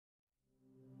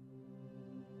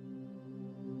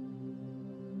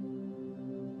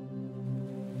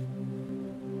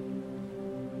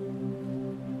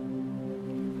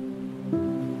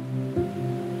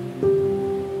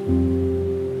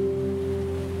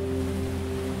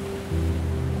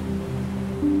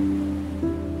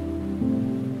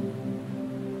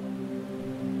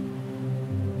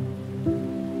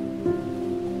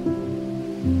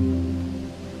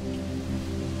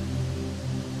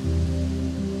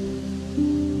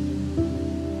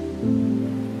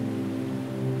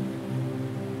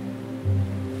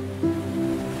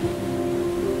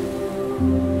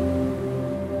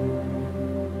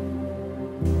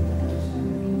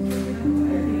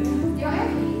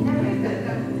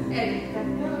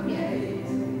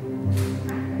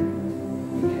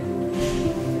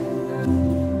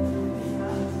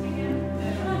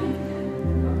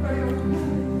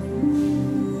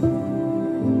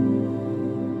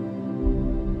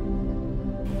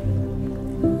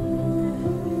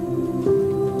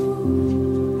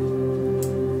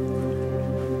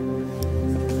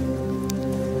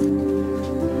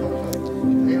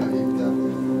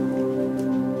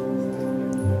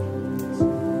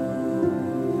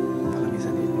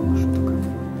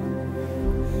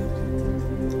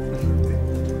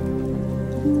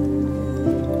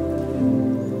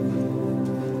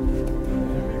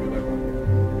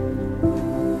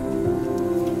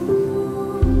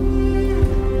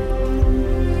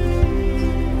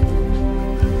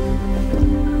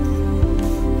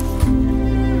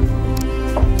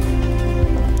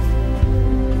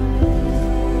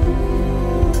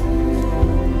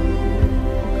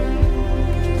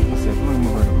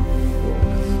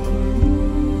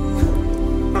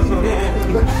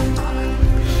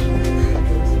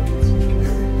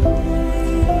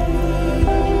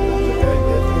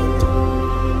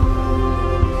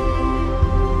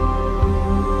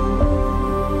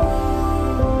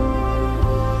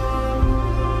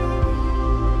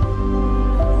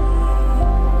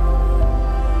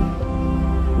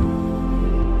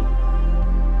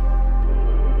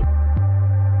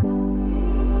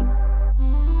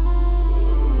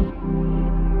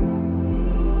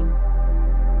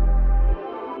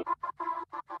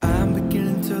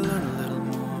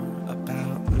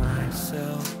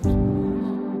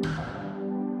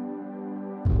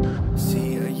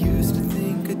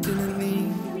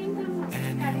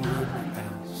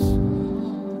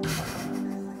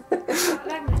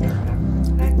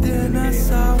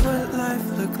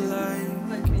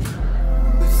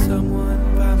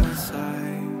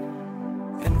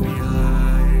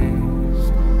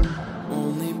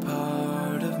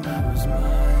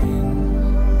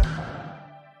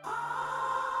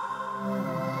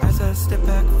step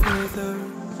back further,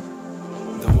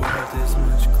 the world is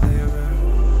much clearer.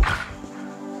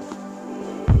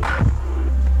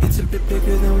 It's a bit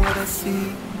bigger than what I see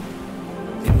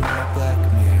in my black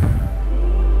mirror.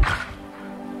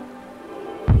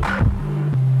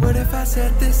 What if I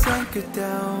set this anchor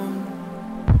down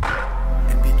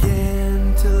and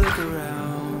begin to look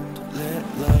around, let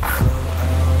love flow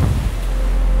out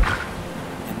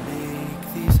and make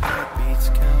these heartbeats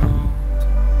count?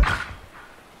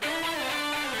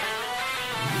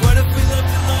 What if we love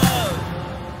to love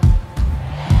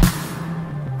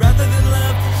rather than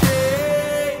love to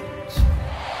change?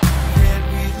 Can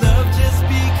we love just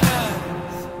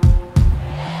because?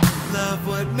 Love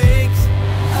what makes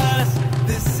us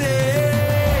the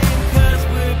same, 'cause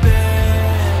we're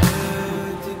better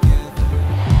together.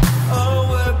 Oh,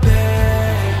 we're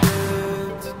better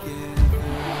together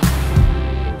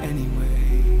anyway.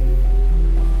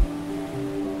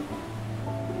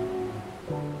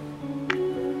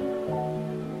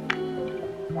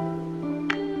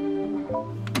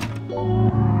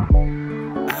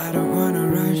 I don't wanna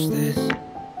rush this,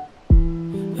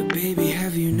 but baby,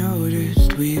 have you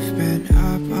noticed we've been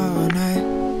up all night?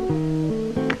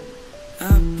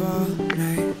 Up all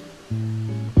night.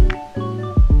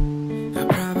 I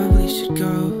probably should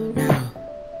go now,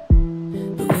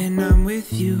 but when I'm with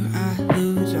you I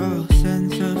lose all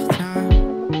sense of time.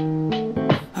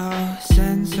 All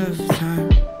sense of time.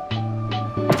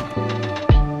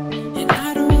 And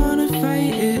I don't wanna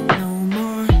fight it no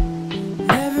more.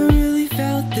 Never really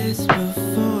felt this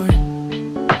before.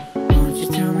 Won't you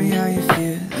tell me how you're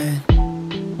feeling?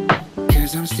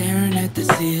 'Cause I'm staring at the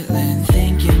ceiling,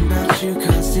 thinking about you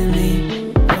constantly,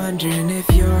 wondering if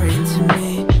you're into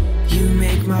me. You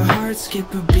make my heart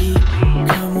skip a beat.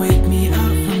 Come wake me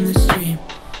up from the stream.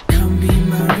 Come be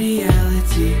my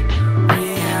reality,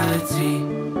 reality.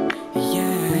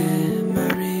 Yeah, my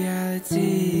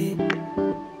reality,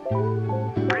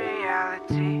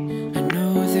 reality. I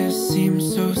know this seems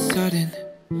so sudden,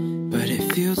 but it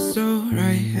feels so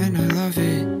right and I love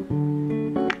it.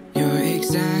 You're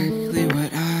exactly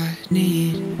what I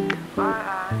need.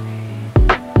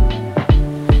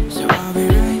 So I'll be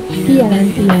right here.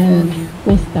 Kijelenti-e ön,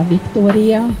 Costa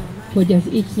Viktória, hogy az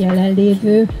itt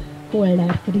jelenlévő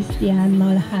Tópart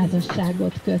Krisztiánnal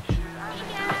házasságot köt?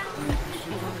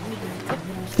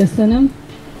 Köszönöm.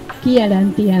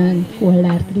 Kijelenti-e ön,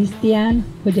 Tópart Krisztián,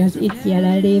 hogy az itt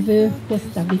jelenlévő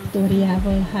Costa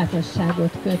Viktóriával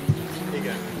házasságot köt?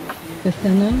 Igen.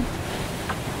 Köszönöm.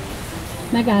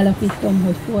 Megállapítom,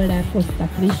 hogy Tópart Costa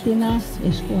Krisztina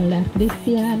és Tópart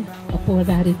Krisztián a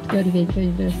polgári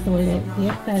törvénykönyvről szóló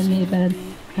értelmében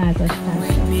házastársak.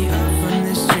 Wake me up from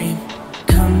the stream.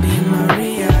 Come be my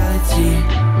reality,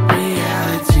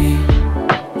 reality.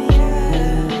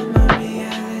 Yeah, my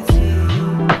reality.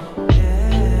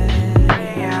 Yeah,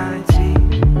 reality.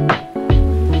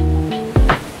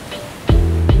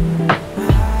 My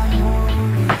whole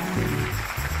reality.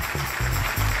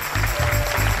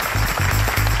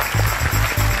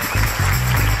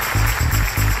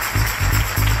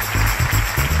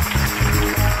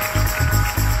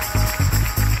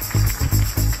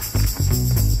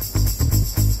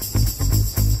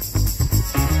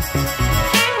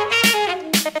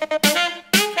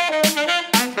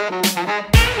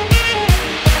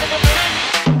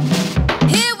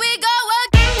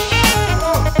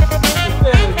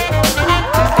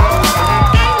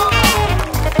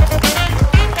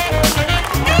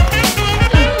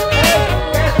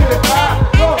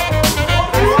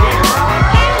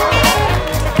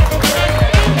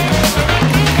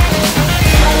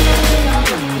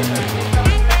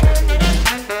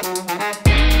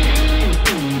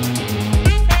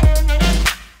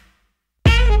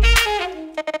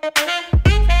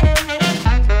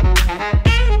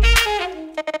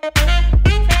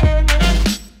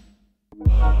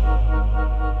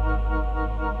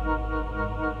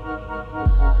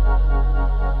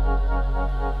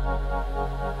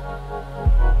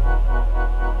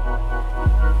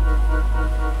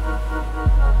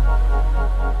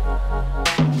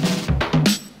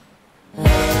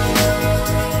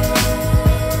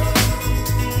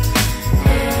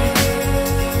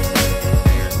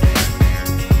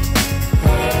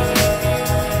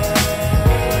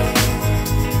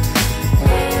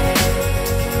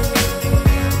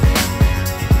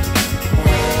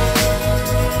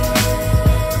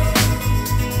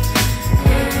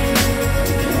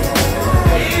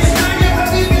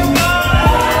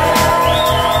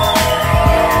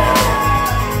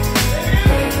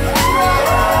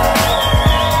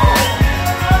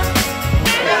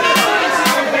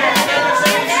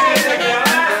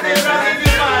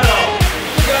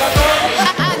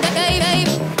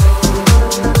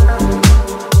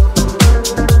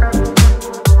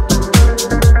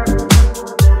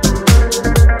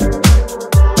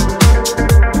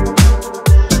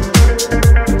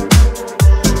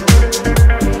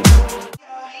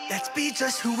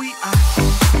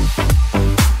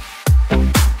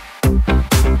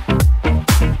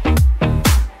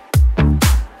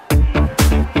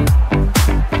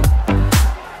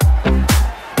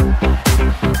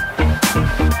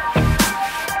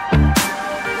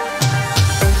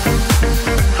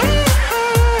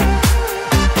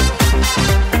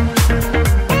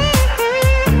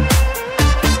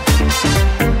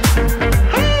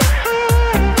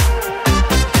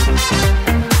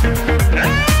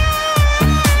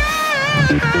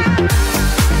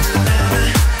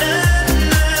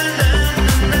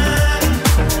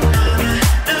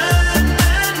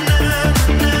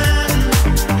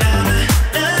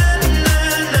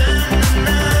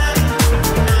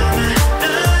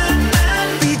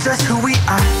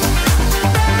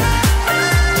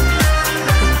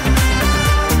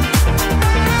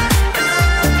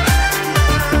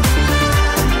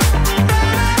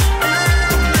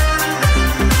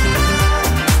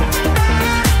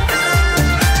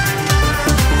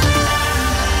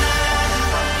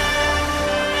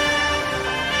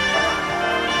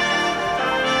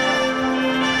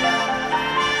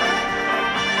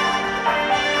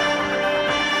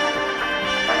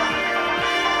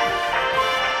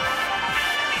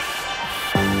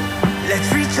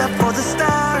 up for the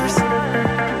stars.